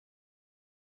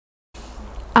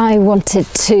I wanted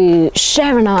to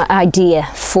share an idea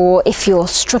for if you're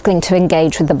struggling to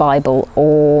engage with the Bible,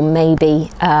 or maybe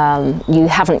you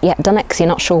haven't yet done it because you're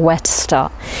not sure where to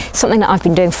start. Something that I've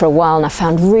been doing for a while and I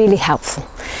found really helpful.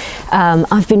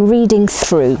 I've been reading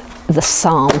through the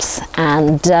Psalms,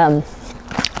 and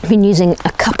I've been using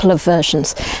a couple of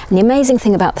versions. And the amazing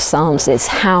thing about the Psalms is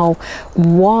how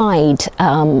wide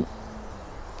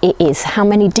it is, how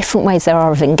many different ways there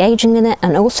are of engaging in it,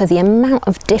 and also the amount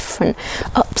of different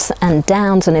ups and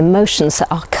downs and emotions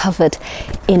that are covered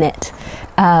in it.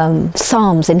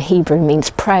 Psalms in Hebrew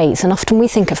means praise, and often we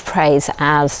think of praise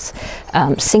as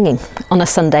singing on a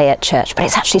Sunday at church, but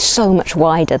it's actually so much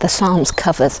wider. The Psalms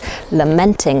covers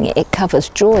lamenting, it covers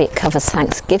joy, it covers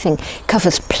thanksgiving, it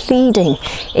covers pleading,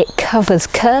 it covers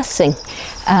cursing,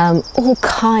 all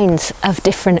kinds of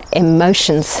different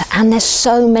emotions, and there's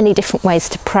so many different ways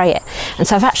to pray it. And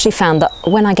so I've actually found that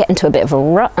when I get into a bit of a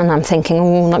rut and I'm thinking,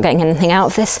 oh, I'm not getting anything out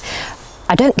of this,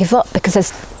 I don't give up, because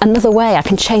there's another way. I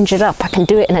can change it up, I can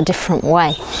do it in a different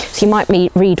way. So you might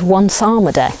read one psalm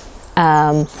a day,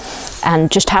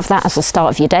 and just have that as the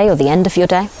start of your day or the end of your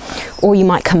day, or you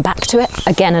might come back to it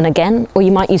again and again, or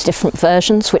you might use different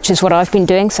versions, which is what I've been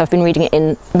doing. So I've been reading it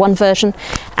in one version,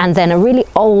 and then a really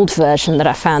old version that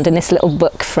I found in this little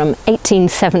book from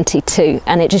 1872,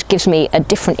 and it just gives me a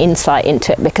different insight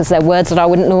into it, because they're words that I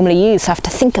wouldn't normally use, so I have to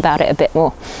think about it a bit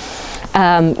more.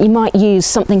 You might use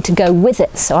something to go with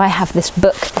it. So I have this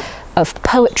book of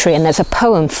poetry, and there's a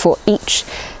poem for each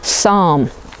psalm,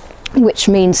 which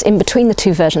means in between the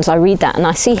two versions I read that and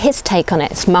I see his take on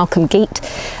it. It's Malcolm Geet.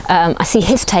 I see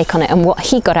his take on it and what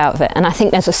he got out of it. And I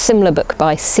think there's a similar book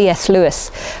by C.S.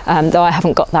 Lewis, though I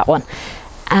haven't got that one.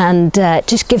 And it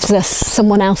just gives us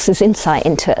someone else's insight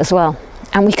into it as well.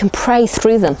 And we can pray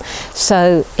through them.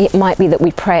 So it might be that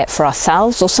we pray it for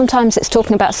ourselves, or sometimes it's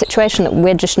talking about a situation that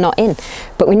we're just not in,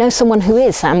 but we know someone who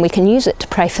is, and we can use it to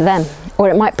pray for them. Or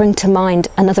it might bring to mind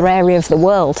another area of the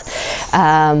world,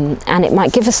 and it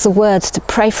might give us the words to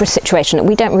pray for a situation that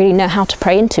we don't really know how to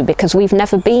pray into, because we've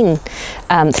never been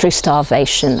through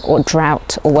starvation or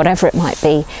drought or whatever it might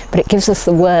be, but it gives us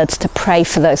the words to pray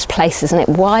for those places, and it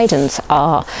widens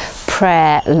our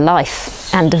prayer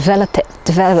life and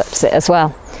develops it as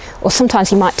well. Or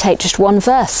sometimes you might take just one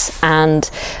verse and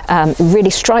it really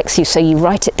strikes you, so you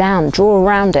write it down, draw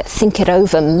around it, think it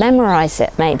over, memorize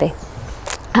it maybe.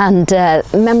 And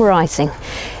memorizing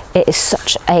it is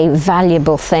such a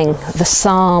valuable thing. The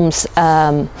Psalms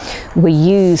were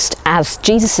used as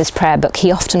Jesus's prayer book.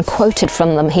 He often quoted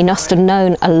from them. He must have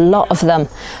known a lot of them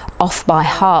off by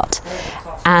heart,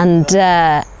 and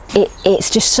it's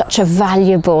just such a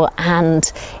valuable and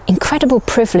incredible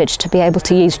privilege to be able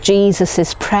to use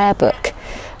Jesus's prayer book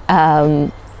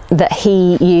that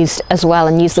he used as well,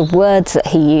 and use the words that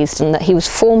he used and that he was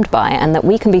formed by, and that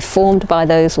we can be formed by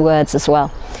those words as well.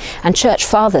 And church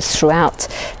fathers throughout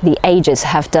the ages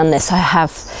have done this. I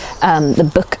have the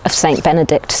book of Saint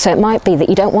Benedict, so it might be that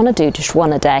you don't want to do just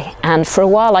one a day, and for a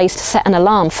while I used to set an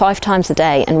alarm 5 times a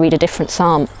day and read a different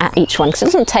psalm at each one, because it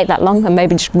doesn't take that long, and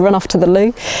maybe just run off to the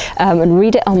loo and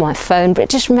read it on my phone, but it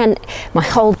just meant my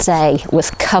whole day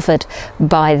was covered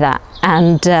by that.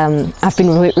 And I've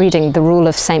been reading the Rule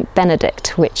of Saint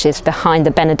Benedict, which is behind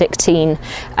the Benedictine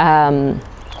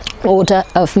order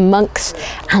of monks,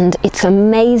 and it's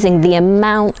amazing the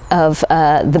amount of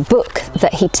the book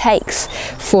that he takes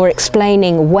for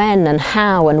explaining when and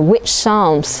how and which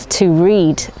psalms to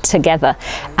read together.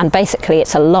 And basically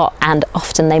it's a lot, and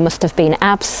often they must have been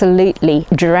absolutely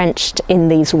drenched in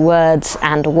these words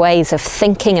and ways of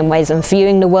thinking and ways of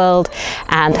viewing the world,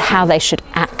 and how they should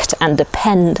act and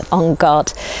depend on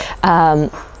God.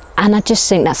 And I just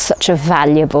think that's such a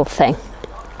valuable thing.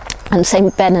 And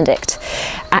Saint Benedict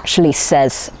actually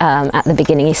says at the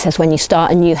beginning, he says, when you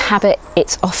start a new habit,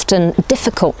 it's often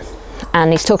difficult.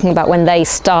 And he's talking about when they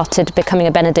started becoming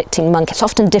a Benedictine monk. It's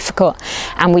often difficult,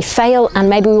 and we fail, and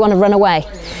maybe we want to run away.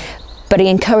 But he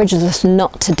encourages us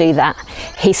not to do that.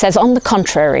 He says, on the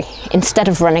contrary, instead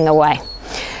of running away,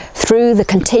 through the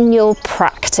continual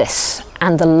practice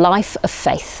and the life of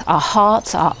faith, our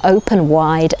hearts are open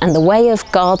wide, and the way of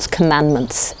God's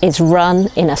commandments is run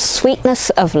in a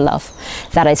sweetness of love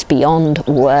that is beyond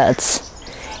words.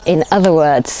 In other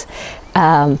words,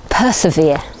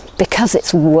 persevere, because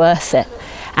it's worth it.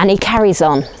 And he carries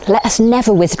on, let us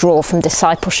never withdraw from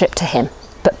discipleship to him,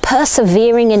 but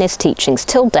persevering in his teachings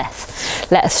till death,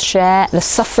 let us share the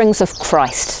sufferings of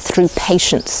Christ through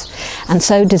patience, and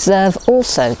so deserve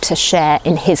also to share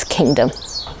in his kingdom.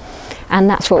 And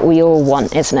that's what we all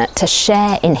want, isn't it? To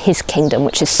share in his kingdom,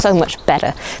 which is so much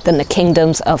better than the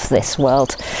kingdoms of this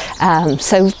world.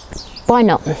 So why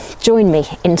not join me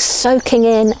in soaking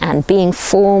in and being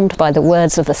formed by the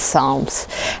words of the Psalms,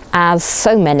 as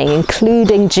so many,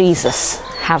 including Jesus,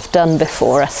 have done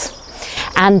before us.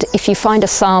 And if you find a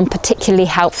psalm particularly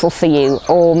helpful for you,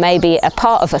 or maybe a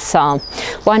part of a psalm,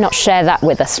 why not share that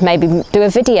with us? Maybe do a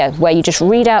video where you just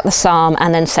read out the psalm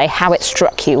and then say how it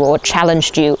struck you or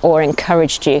challenged you or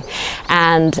encouraged you,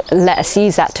 and let us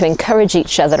use that to encourage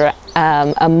each other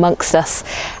amongst us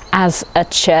as a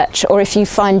church. Or if you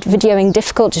find videoing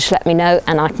difficult, just let me know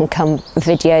and I can come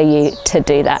video you to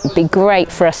do that. It'd be great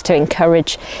for us to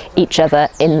encourage each other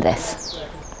in this.